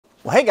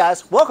Well, hey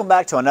guys, welcome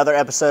back to another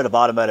episode of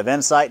Automotive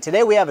Insight.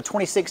 Today we have a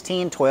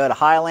 2016 Toyota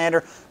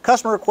Highlander.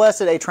 Customer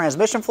requested a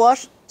transmission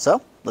flush,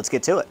 so let's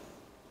get to it.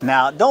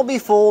 Now, don't be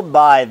fooled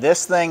by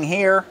this thing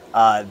here.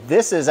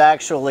 This is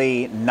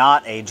actually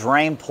not a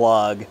drain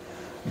plug.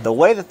 The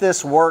way that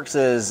this works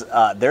is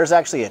there's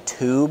actually a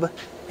tube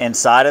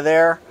inside of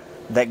there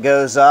that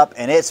goes up,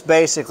 and it's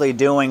basically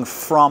doing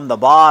from the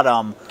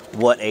bottom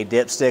what a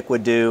dipstick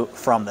would do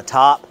from the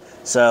top.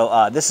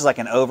 So this is like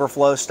an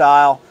overflow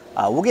style.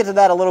 We'll get to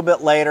that a little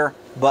bit later,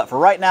 but for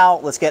right now,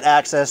 let's get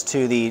access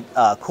to the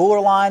cooler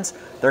lines.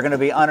 They're going to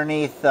be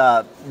underneath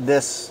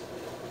this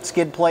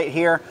skid plate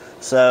here.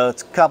 So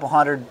it's a couple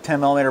hundred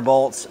 10mm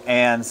bolts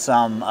and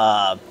some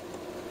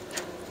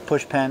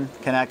push pin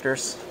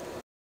connectors.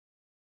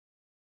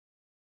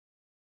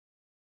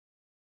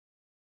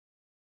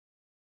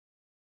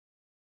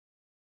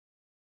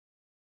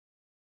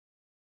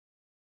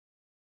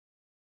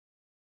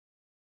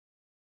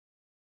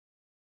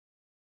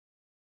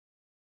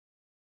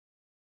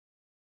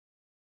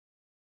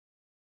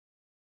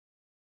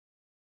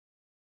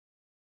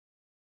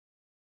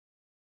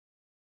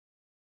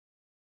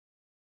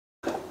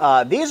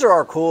 These are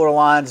our cooler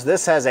lines.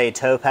 This has a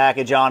tow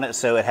package on it,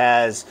 so it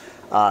has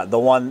the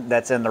one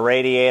that's in the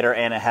radiator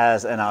and it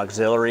has an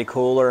auxiliary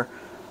cooler.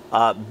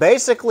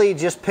 Basically,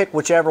 just pick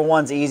whichever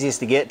one's easiest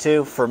to get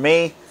to. For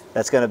me,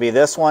 that's going to be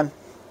this one.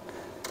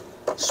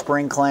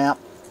 Spring clamp,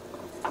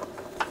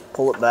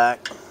 pull it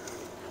back.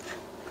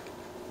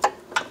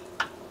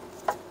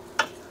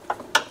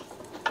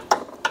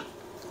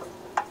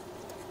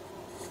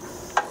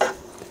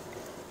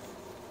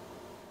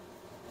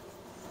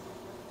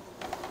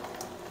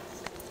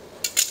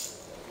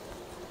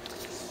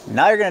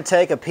 Now you're going to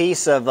take a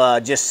piece of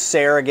just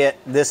surrogate.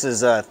 This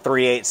is a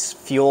 3/8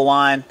 fuel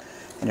line,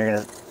 and you're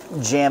going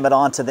to jam it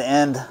onto the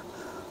end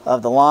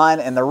of the line.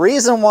 And the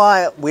reason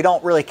why we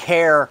don't really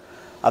care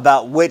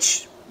about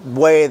which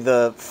way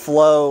the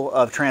flow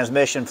of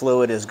transmission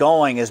fluid is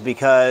going is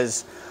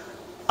because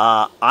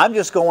I'm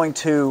just going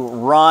to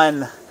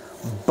run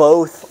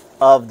both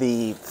of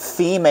the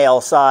female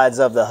sides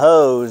of the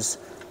hose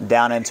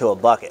down into a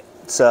bucket.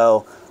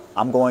 So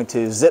I'm going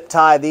to zip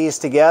tie these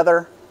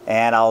together,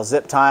 and I'll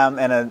zip tie them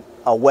in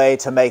a way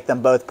to make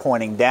them both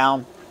pointing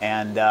down,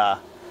 and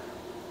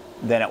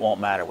then it won't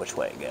matter which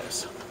way it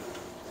goes.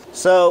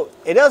 So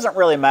it doesn't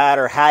really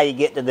matter how you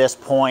get to this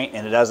point,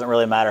 and it doesn't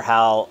really matter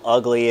how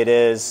ugly it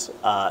is.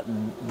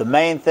 The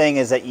main thing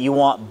is that you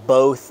want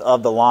both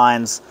of the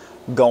lines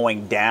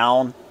going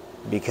down,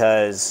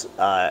 because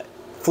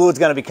fluid's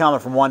going to be coming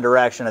from one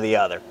direction or the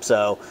other.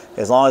 So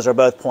as long as they're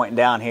both pointing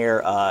down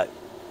here,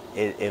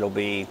 it'll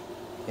be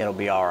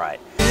all right.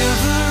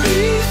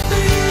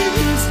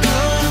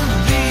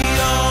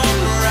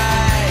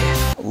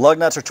 Lug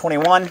nuts are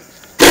 21. We're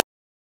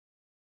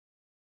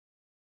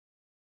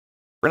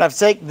gonna have to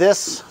take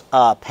this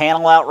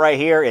panel out right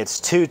here. It's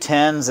 2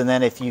 10s, and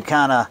then if you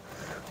kind of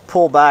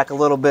pull back a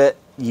little bit,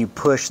 you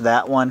push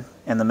that one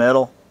in the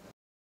middle.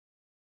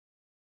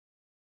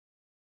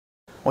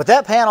 With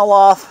that panel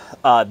off,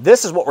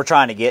 this is what we're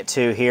trying to get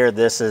to here.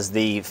 This is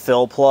the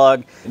fill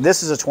plug.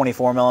 This is a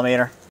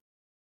 24mm.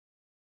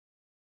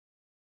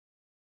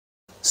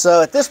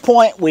 So at this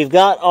point, we've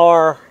got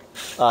our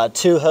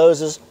 2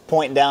 hoses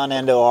pointing down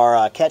into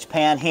our catch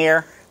pan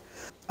here.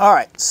 All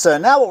right, so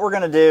now what we're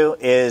going to do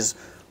is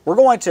we're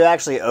going to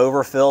actually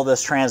overfill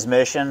this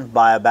transmission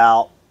by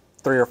about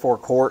 3 or 4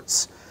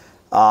 quarts.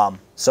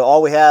 So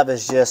all we have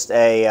is just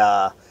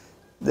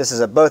this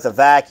is both a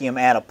vacuum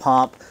and a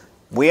pump.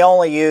 We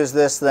only use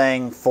this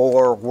thing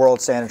for world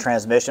standard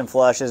transmission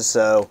flushes,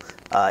 so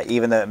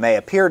even though it may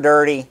appear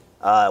dirty,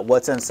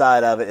 what's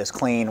inside of it is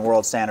clean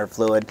world standard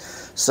fluid.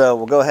 So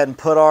we'll go ahead and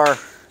put our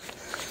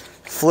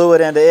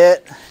fluid into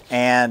it,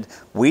 and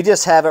we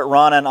just have it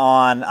running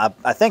on,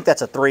 I think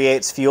that's a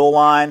 3/8 fuel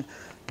line,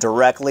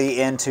 directly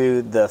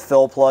into the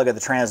fill plug of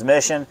the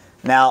transmission.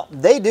 Now,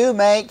 they do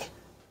make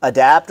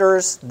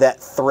adapters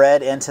that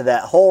thread into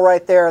that hole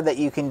right there that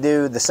you can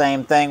do the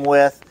same thing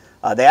with.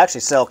 They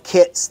actually sell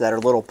kits that are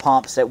little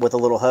pumps with a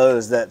little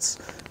hose that's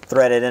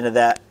threaded into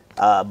that,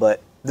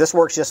 but this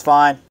works just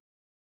fine.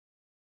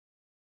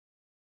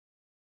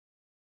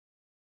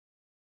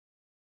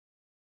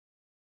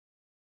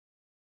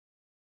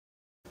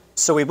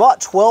 So we bought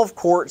 12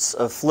 quarts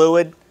of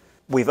fluid.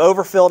 We've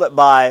overfilled it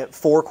by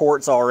 4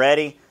 quarts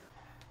already.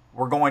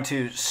 We're going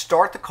to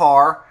start the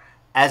car.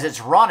 As it's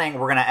running,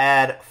 we're going to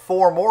add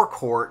 4 more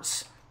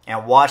quarts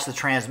and watch the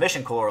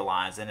transmission cooler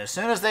lines. And as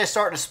soon as they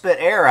start to spit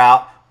air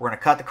out, we're going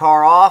to cut the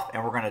car off,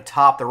 and we're going to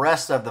top the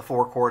rest of the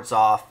 4 quarts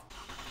off.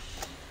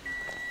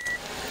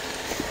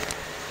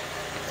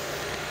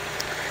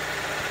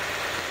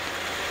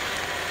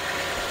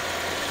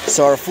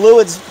 So our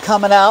fluid's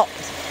coming out.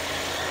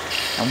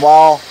 And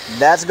while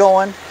that's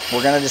going,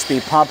 we're going to just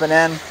be pumping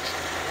in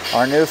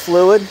our new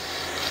fluid.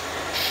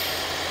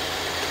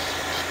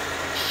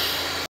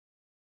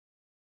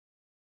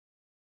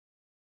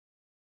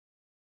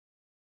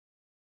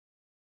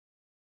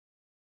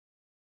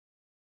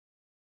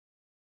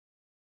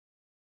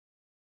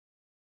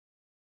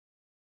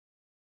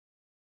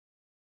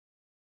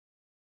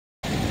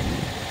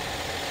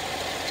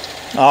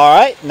 All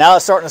right, now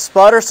it's starting to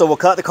sputter, so we'll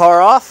cut the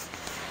car off.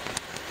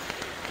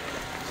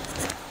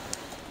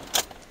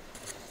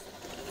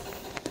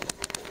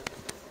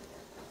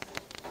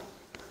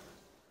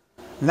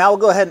 Now we'll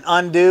go ahead and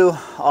undo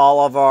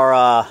all of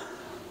our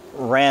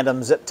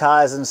random zip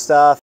ties and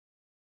stuff.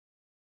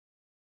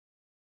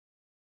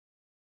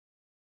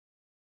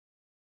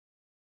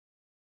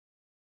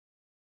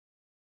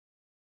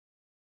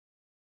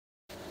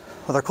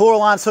 With our cooler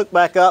lines hooked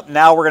back up,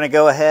 now we're going to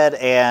go ahead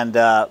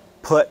and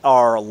put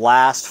our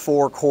last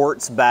 4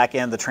 quarts back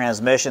in the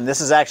transmission.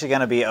 This is actually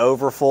going to be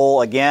over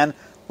full again.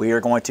 We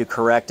are going to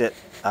correct it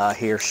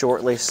here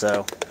shortly.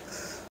 So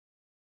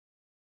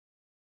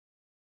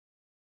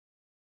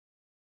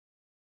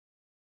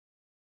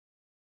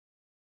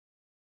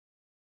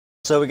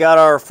we got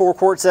our 4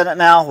 quarts in it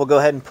now. We'll go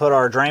ahead and put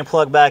our drain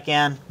plug back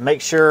in. Make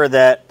sure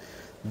that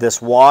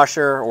this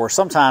washer, or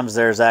sometimes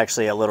there's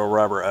actually a little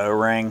rubber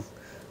O-ring,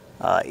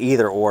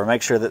 either or,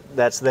 make sure that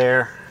that's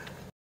there.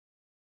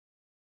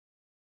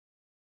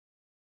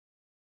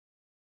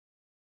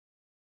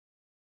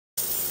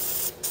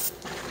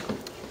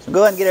 So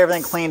go ahead and get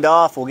everything cleaned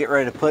off. We'll get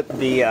ready to put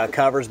the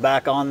covers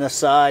back on this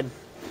side.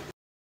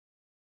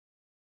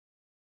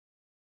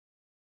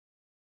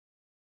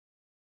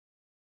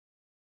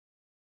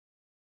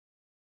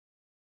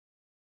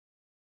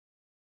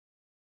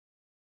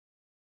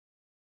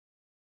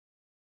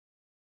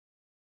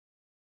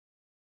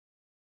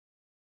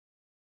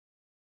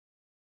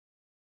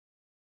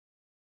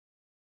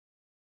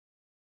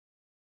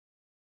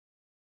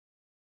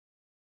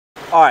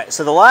 All right,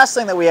 so the last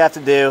thing that we have to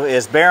do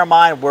is bear in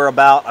mind we're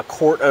about a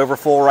quart over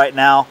full right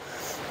now.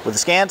 With the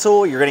scan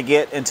tool, you're going to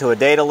get into a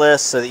data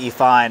list so that you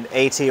find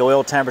AT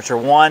oil temperature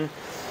 1.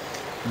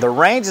 The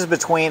range is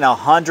between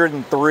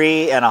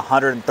 103 and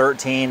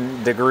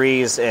 113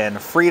 degrees in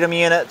freedom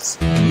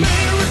units.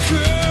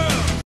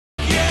 America,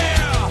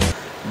 yeah!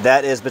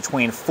 That is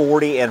between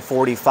 40 and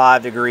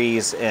 45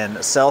 degrees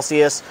in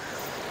Celsius.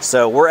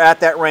 So we're at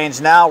that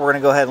range now. We're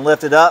going to go ahead and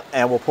lift it up,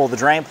 and we'll pull the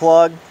drain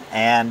plug,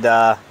 and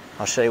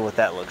I'll show you what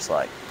that looks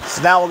like.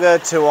 So now we'll go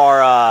to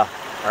our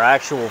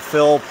actual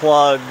fill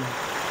plug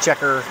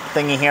checker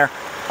thingy here.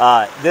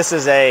 This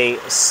is a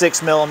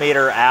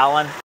 6mm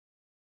Allen.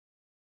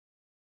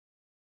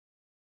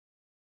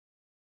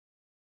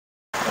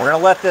 We're going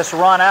to let this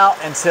run out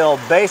until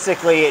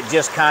basically it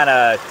just kind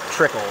of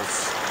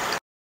trickles.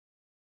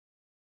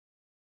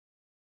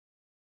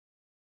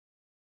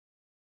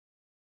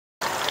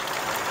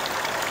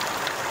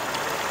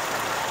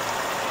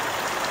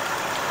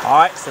 All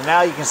right, so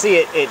now you can see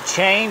it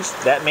changed.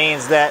 That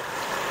means that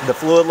the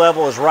fluid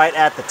level is right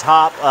at the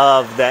top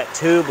of that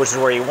tube, which is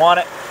where you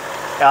want it.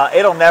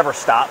 It'll never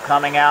stop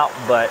coming out,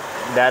 but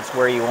that's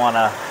where you want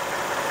to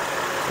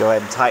go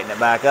ahead and tighten it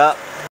back up.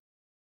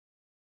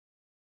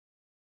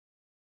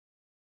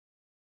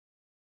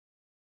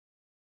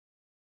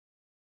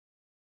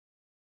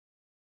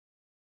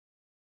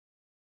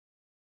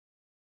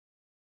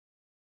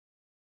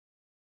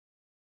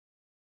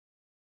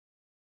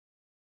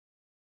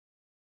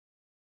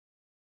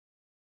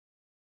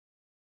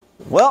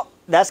 Well,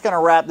 that's going to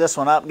wrap this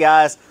one up,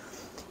 guys.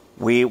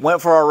 We went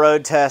for our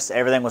road test.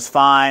 Everything was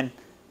fine.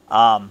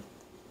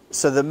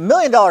 So the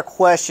million-dollar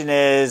question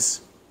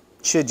is,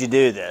 should you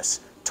do this?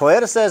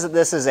 Toyota says that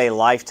this is a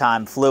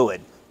lifetime fluid,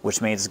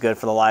 which means it's good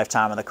for the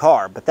lifetime of the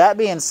car. But that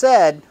being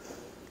said,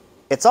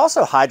 it's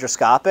also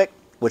hydroscopic,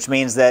 which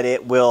means that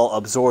it will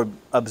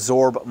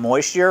absorb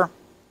moisture.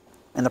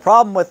 And the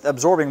problem with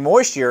absorbing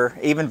moisture,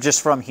 even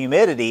just from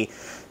humidity,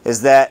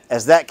 is that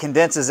as that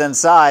condenses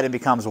inside and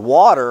becomes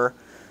water,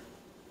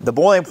 the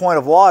boiling point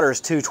of water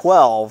is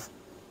 212.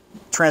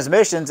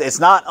 Transmissions, it's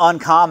not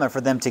uncommon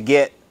for them to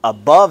get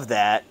above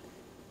that,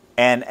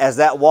 and as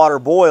that water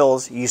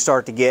boils, you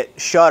start to get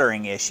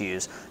shuttering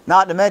issues.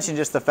 Not to mention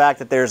just the fact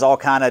that there's all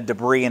kind of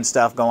debris and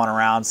stuff going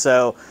around.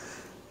 So,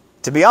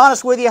 to be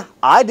honest with you,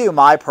 I do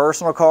my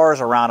personal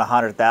cars around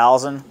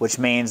 100,000, which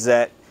means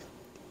that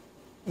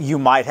you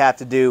might have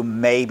to do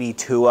maybe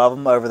 2 of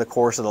them over the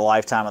course of the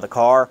lifetime of the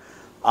car.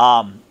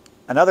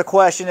 Another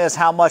question is,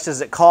 how much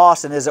does it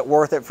cost, and is it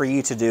worth it for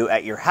you to do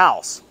at your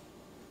house?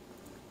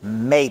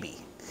 Maybe.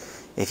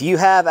 If you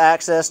have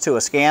access to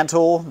a scan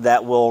tool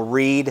that will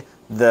read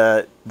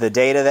the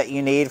data that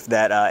you need for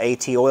that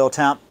AT oil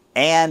temp,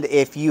 and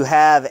if you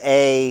have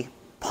a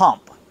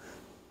pump,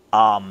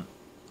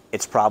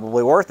 it's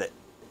probably worth it.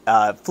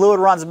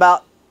 Fluid runs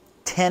about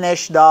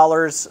 $10-ish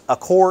a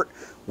quart.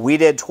 We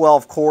did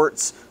 12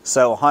 quarts,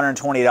 so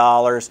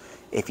 $120.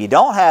 If you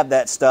don't have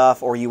that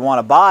stuff or you want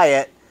to buy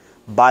it,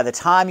 by the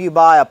time you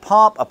buy a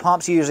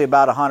pump's usually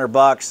about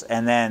 $100,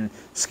 and then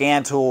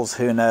scan tools,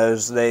 who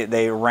knows,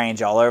 they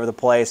range all over the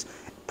place.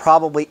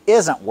 Probably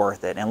isn't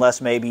worth it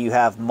unless maybe you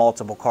have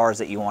multiple cars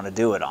that you want to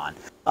do it on.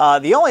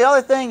 The only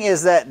other thing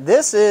is that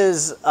this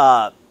is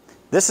a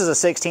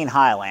 16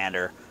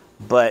 Highlander,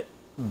 but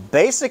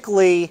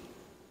basically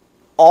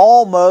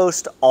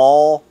almost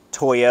all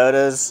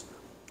Toyotas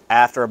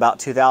after about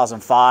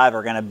 2005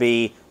 are going to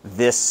be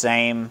this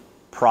same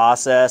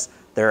process.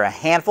 There are a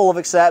handful of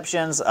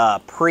exceptions.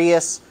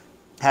 Prius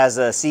has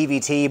a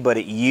CVT, but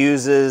it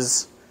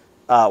uses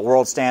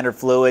world standard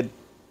fluid.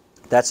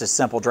 That's just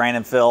simple drain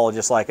and fill,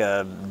 just like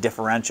a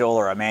differential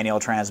or a manual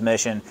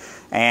transmission.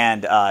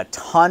 And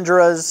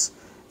Tundras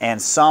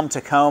and some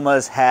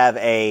Tacomas have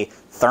a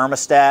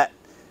thermostat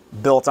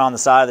built on the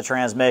side of the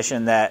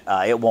transmission that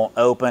it won't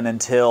open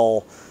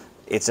until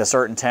it's a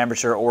certain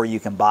temperature, or you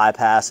can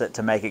bypass it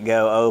to make it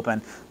go open.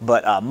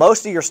 But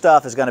most of your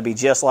stuff is going to be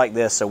just like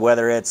this. So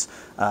whether it's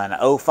an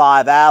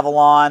 05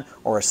 Avalon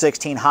or a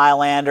 16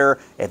 Highlander,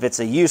 if it's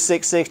a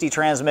U660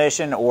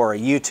 transmission or a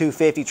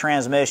U250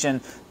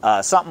 transmission,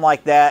 something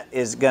like that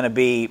is going to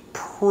be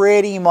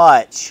pretty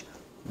much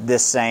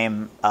this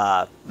same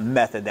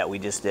method that we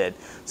just did.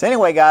 So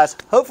anyway, guys,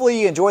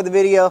 hopefully you enjoyed the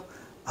video.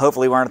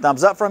 Hopefully we earned a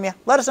thumbs up from you.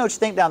 Let us know what you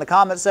think down in the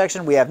comment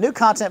section. We have new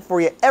content for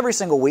you every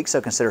single week,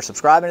 so consider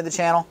subscribing to the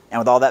channel. And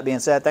with all that being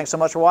said, thanks so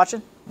much for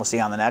watching. We'll see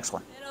you on the next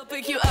one.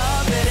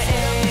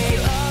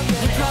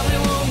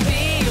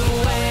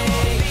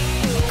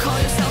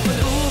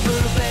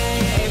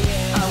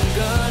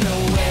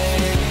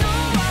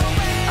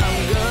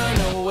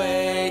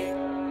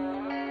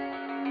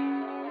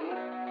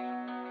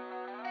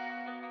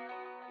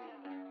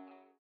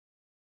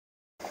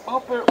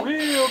 Pump it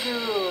real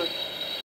good.